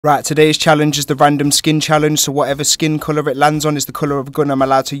Right, today's challenge is the random skin challenge, so whatever skin colour it lands on is the colour of gun I'm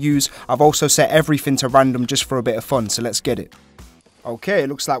allowed to use. I've also set everything to random just for a bit of fun, so let's get it. Okay, it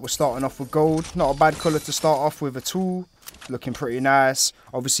looks like we're starting off with gold. Not a bad colour to start off with at all. Looking pretty nice.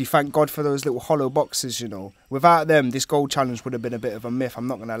 Obviously, thank God for those little hollow boxes, you know. Without them, this gold challenge would have been a bit of a myth, I'm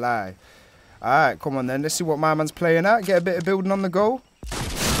not going to lie. Alright, come on then, let's see what my man's playing at. Get a bit of building on the go.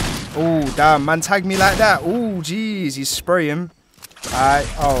 Oh, damn, man tagged me like that. Oh, jeez, he's spraying. Alright,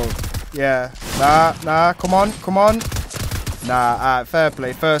 oh, yeah. Nah, come on. Nah, alright, fair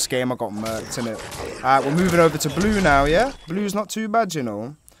play. First game, I got murked, innit? Alright, we're moving over to blue now, yeah? Blue's not too bad, you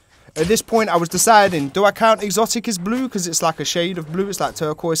know. At this point, I was deciding, do I count exotic as blue? Because it's like a shade of blue, it's like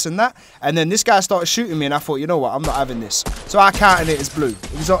turquoise and that. And then this guy started shooting me, and I thought, you know what, I'm not having this. So I counted it as blue.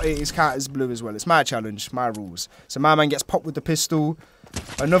 Exotic is counted as blue as well. It's my challenge, my rules. So my man gets popped with the pistol.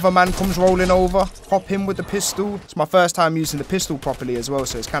 Another man comes rolling over, pop him with the pistol. It's my first time using the pistol properly as well,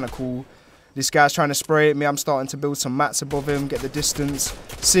 so it's kind of cool. This guy's trying to spray at me. I'm starting to build some mats above him, get the distance.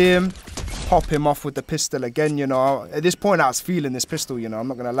 See him, pop him off with the pistol again, you know. At this point, I was feeling this pistol, you know. I'm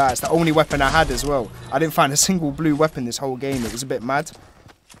not going to lie. It's the only weapon I had as well. I didn't find a single blue weapon this whole game. It was a bit mad.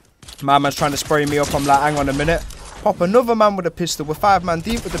 My man's trying to spray me up. I'm like, hang on a minute. Pop another man with a pistol. We're 5 man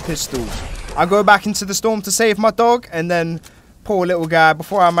deep with the pistol. I go back into the storm to save my dog, and then poor little guy,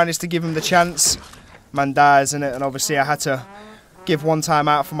 before I managed to give him the chance, man dies, innit? And obviously I had to give one time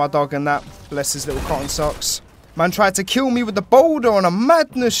out for my dog and that. Bless his little cotton socks. Man tried to kill me with the boulder on a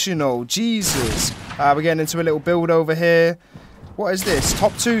madness, you know. Jesus. We're getting into a little build over here. What is this?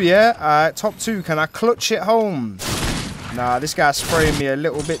 Top 2, yeah? Alright, top 2. Can I clutch it home? Nah, this guy's spraying me a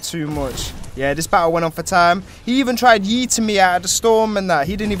little bit too much. Yeah, this battle went on for time. He even tried yeeting me out of the storm and that.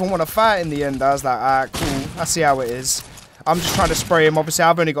 He didn't even want to fight in the end. I was like, alright, cool. I see how it is. I'm just trying to spray him. Obviously,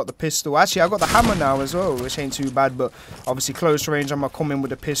 I've only got the pistol. Actually, I've got the hammer now as well, which ain't too bad. But obviously, close range, I'm going to come in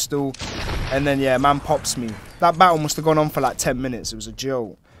with the pistol. And then, yeah, man pops me. That battle must have gone on for like 10 minutes. It was a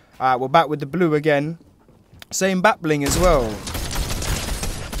joke. Alright, we're back with the blue again. Same bat bling as well.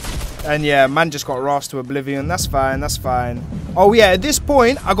 And yeah, man just got rashed to oblivion. That's fine, that's fine. Oh yeah, at this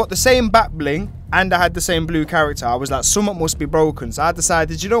point, I got the same bat bling and I had the same blue character. I was like, something must be broken. So I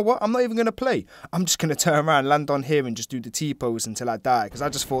decided, you know what? I'm not even going to play. I'm just going to turn around, land on here and just do the T-pose until I die. Because I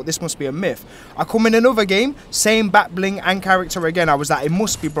just thought, this must be a myth. I come in another game, same bat bling and character again. I was like, it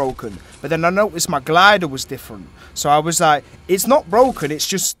must be broken. But then I noticed my glider was different. So I was like, it's not broken. It's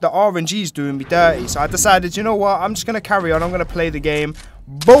just the RNG's doing me dirty. So I decided, you know what? I'm just going to carry on. I'm going to play the game.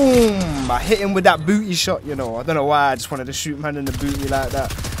 Boom! I hit him with that booty shot, you know. I don't know why. I just wanted to shoot man in the booty like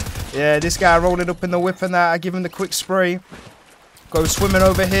that. Yeah, this guy rolling up in the whip and that. I give him the quick spray. Go swimming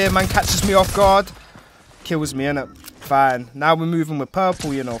over here. Man catches me off guard. Kills me, innit? Fine. Now we're moving with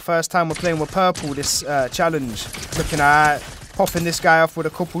purple, you know. First time we're playing with purple this challenge. Looking at popping this guy off with a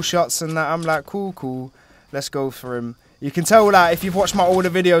couple shots and that. I'm like, cool. Let's go for him. You can tell that if you've watched my older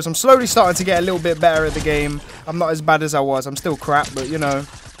videos, I'm slowly starting to get a little bit better at the game. I'm not as bad as I was. I'm still crap, but you know,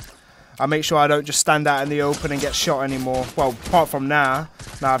 I make sure I don't just stand out in the open and get shot anymore. Well, apart from now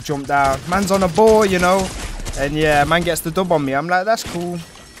I've jumped down. Man's on a ball, you know, and yeah, man gets the dub on me. I'm like, that's cool.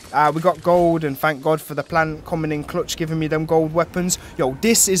 We got gold, and thank God for the plant coming in clutch, giving me them gold weapons. Yo,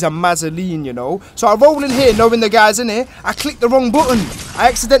 this is a mazzoline, you know. So I roll in here, knowing the guy's in here. I clicked the wrong button. I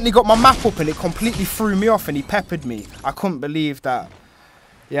accidentally got my map up, and it completely threw me off, and he peppered me. I couldn't believe that.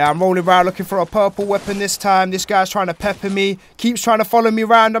 Yeah, I'm rolling around looking for a purple weapon this time. This guy's trying to pepper me. Keeps trying to follow me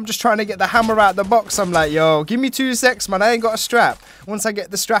around. I'm just trying to get the hammer out the box. I'm like, yo, give me 2 secs, man. I ain't got a strap. Once I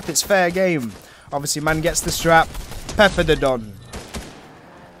get the strap, it's fair game. Obviously, man gets the strap. Pepper the don.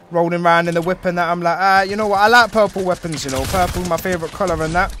 Rolling around in the whip and that. I'm like, you know what? I like purple weapons, you know. Purple, my favourite colour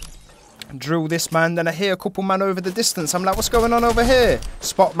and that. Drill this man. Then I hear a couple man over the distance. I'm like, what's going on over here?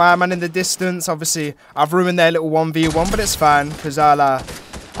 Spot my man in the distance. Obviously, I've ruined their little 1v1, but it's fine. Because I'll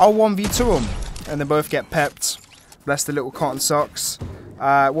 1v2 them. And they both get pepped. Bless the little cotton socks.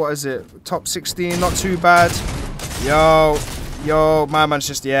 What is it? Top 16. Not too bad. Yo, my man's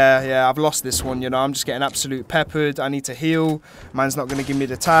just, yeah, I've lost this one, you know. I'm just getting absolute peppered. I need to heal. Man's not going to give me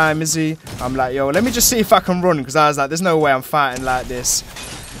the time, is he? I'm like, yo, let me just see if I can run, because I was like, there's no way I'm fighting like this.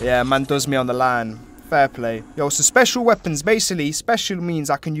 Yeah, man does me on the line. Fair play. Yo, so special weapons, basically, special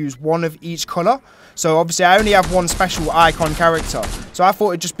means I can use one of each colour. So obviously I only have one special icon character. So I thought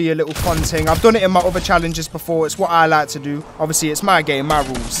it'd just be a little fun thing. I've done it in my other challenges before. It's what I like to do. Obviously, it's my game, my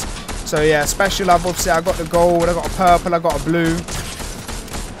rules. So yeah, special, obviously I got the gold, I got a purple, I got a blue.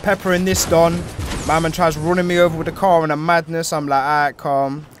 Peppering this don. My man tries running me over with the car in a madness. I'm like, alright,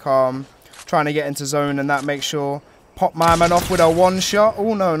 calm. Trying to get into zone and that, make sure. Pop my man off with a one shot.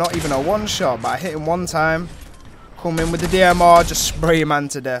 Oh no, not even a one shot, but I hit him one time. Come in with the DMR, just spray man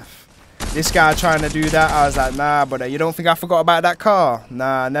to death. This guy trying to do that, I was like, nah, brother, you don't think I forgot about that car?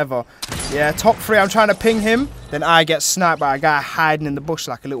 Nah, never. Yeah, top 3, I'm trying to ping him. Then I get sniped by a guy hiding in the bush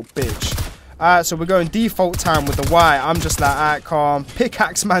like a little bitch. Alright, so we're going default time with the Y. I'm just like, alright, calm.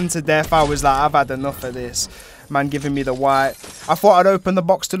 Pickaxe man to death. I was like, I've had enough of this. Man giving me the white. I thought I'd open the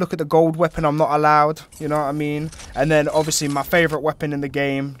box to look at the gold weapon. I'm not allowed. You know what I mean? And then, obviously, my favourite weapon in the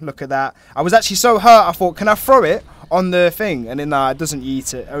game. Look at that. I was actually so hurt, I thought, can I throw it on the thing? And then, nah, it doesn't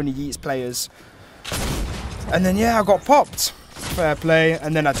yeet it. It only yeets players. And then, yeah, I got popped. Fair play.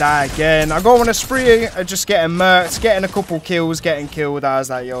 And then I die again. I go on a spree, just getting murked, getting a couple kills, getting killed. I was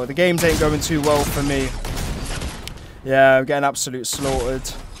like, yo, the games ain't going too well for me. Yeah, I'm getting absolute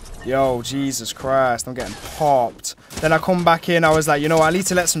slaughtered. Yo, Jesus Christ, I'm getting popped. Then I come back in, I was like, you know what, I need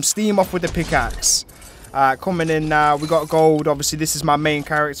to let some steam off with the pickaxe. Coming in now, we got gold. Obviously, this is my main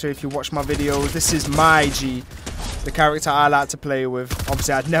character if you watch my videos. This is my G, the character I like to play with.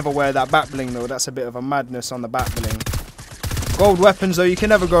 Obviously, I'd never wear that back bling though. That's a bit of a madness on the back bling. Gold weapons though, you can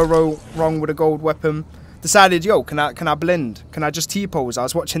never go wrong with a gold weapon. Decided, yo, can I blend? Can I just T-pose? I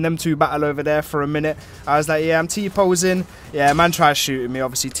was watching them two battle over there for a minute. I was like, yeah, I'm T-posing. Yeah, man tries shooting me.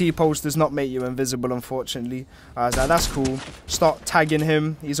 Obviously, T-pose does not make you invisible, unfortunately. I was like, that's cool. Start tagging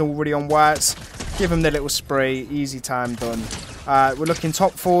him. He's already on whites. Give him the little spray. Easy time done. We're looking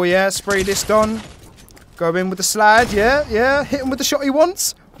top 4, yeah. Spray this done. Go in with the slide, yeah, yeah. Hit him with the shot he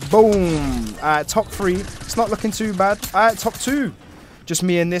wants. Boom. Top 3. It's not looking too bad. Top 2. Just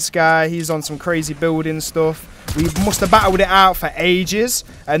me and this guy. He's on some crazy building stuff. We must have battled it out for ages.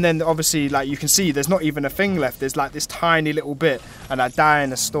 And then obviously, like you can see, there's not even a thing left. There's like this tiny little bit. And I die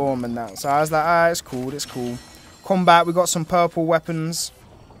in a storm and that. So I was like, alright, it's cool, it's cool. Come back, we got some purple weapons.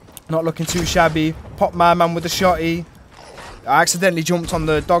 Not looking too shabby. Pop my man with the shotty. I accidentally jumped on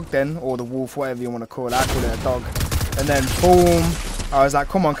the dog then. Or the wolf, whatever you want to call it. I call it a dog. And then boom. I was like,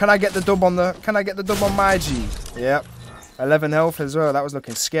 come on, can I get the dub on my G? Yep. 11 health as well. That was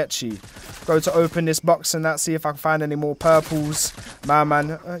looking sketchy. Go to open this box and that, see if I can find any more purples. My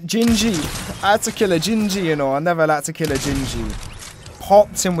man, Gingy. I had to kill a Gingy, you know. I never like to kill a Gingy.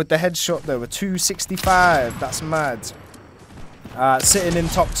 Popped him with the headshot though. A 265. That's mad. Sitting in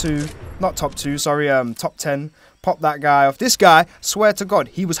top 2. Not top 2, sorry, top 10. Pop that guy off. This guy, swear to God,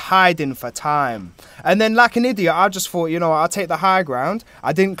 he was hiding for time. And then like an idiot, I just thought, you know, I'll take the high ground.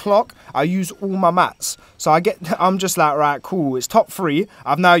 I didn't clock. I used all my mats. So I'm just like, right, cool. It's top 3.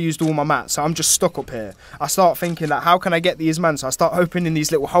 I've now used all my mats. So I'm just stuck up here. I start thinking, like, how can I get these man? So I start opening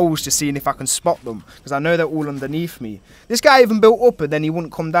these little holes, just seeing if I can spot them. Because I know they're all underneath me. This guy even built up and then he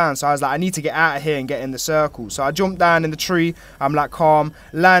wouldn't come down. So I was like, I need to get out of here and get in the circle. So I jumped down in the tree. I'm like, calm.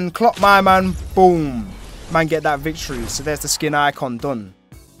 Land, clock my man. Boom. Man, get that victory. So there's the skin icon done.